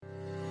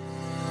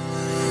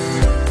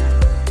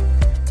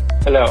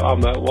Hello,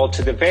 I'm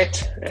Walter the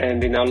Vet,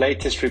 and in our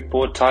latest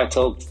report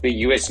titled The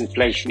US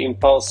Inflation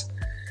Impulse,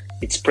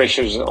 Its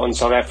Pressures on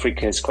South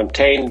Africa is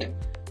contained,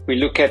 we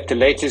look at the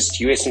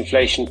latest US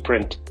inflation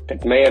print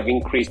that may have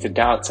increased the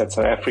doubts that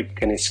South Africa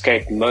can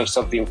escape most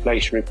of the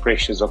inflationary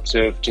pressures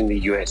observed in the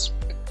US.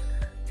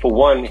 For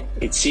one,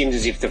 it seems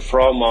as if the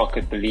FRA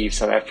market believes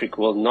South Africa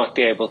will not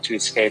be able to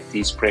escape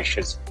these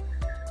pressures.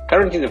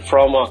 Currently, the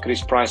FRA market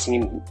is pricing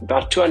in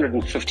about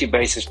 250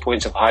 basis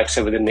points of hikes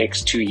over the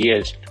next 2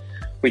 years,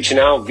 which in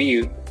our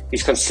view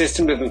is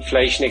consistent with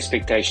inflation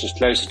expectations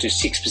closer to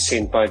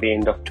 6% by the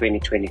end of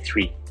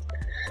 2023.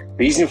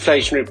 These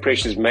inflationary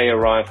pressures may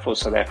arrive for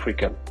South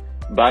Africa,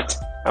 but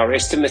our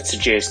estimates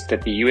suggest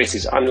that the US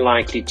is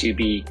unlikely to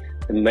be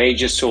the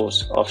major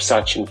source of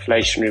such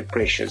inflationary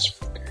pressures.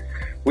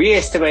 We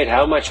estimate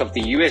how much of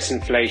the US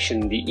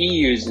inflation, the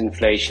EU's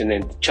inflation,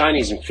 and the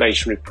Chinese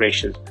inflationary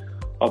pressures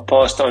are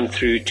passed on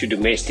through to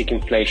domestic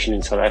inflation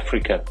in South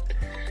Africa.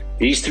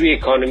 These three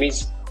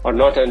economies are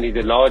not only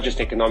the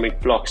largest economic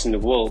blocs in the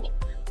world,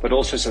 but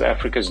also South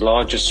Africa's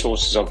largest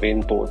sources of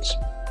imports.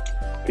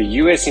 The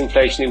US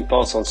inflation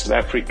impulse on South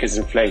Africa's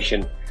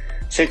inflation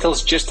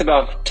settles just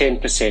above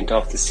 10%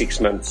 after 6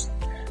 months.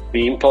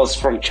 The impulse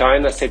from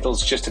China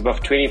settles just above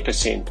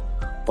 20%,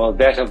 while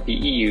that of the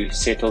EU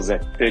settles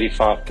at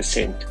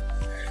 35%.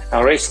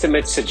 Our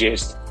estimates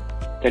suggest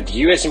that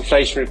US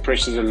inflationary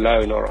pressures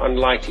alone are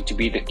unlikely to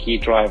be the key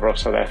driver of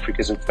South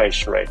Africa's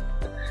inflation rate.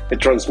 The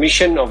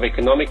transmission of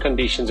economic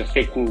conditions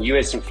affecting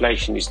US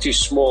inflation is too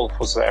small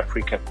for South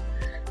Africa,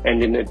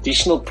 and an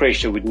additional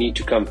pressure would need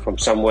to come from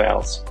somewhere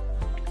else.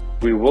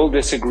 We will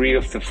disagree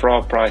with the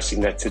FRA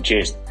pricing that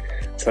suggests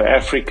South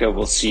Africa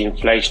will see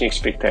inflation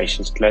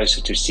expectations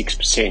closer to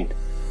 6%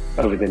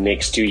 over the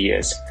next 2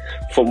 years.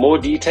 For more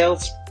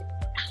details,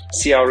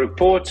 see our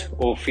report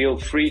or feel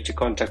free to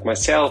contact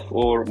myself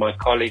or my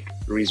colleague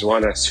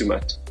Rizwana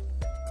Sumat.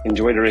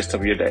 Enjoy the rest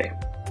of your day.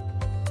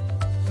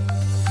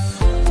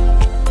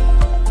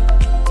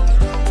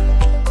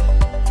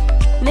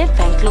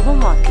 Nedbank Global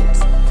Markets,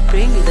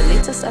 bring you the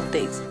latest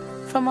updates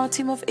from our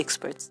team of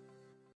experts.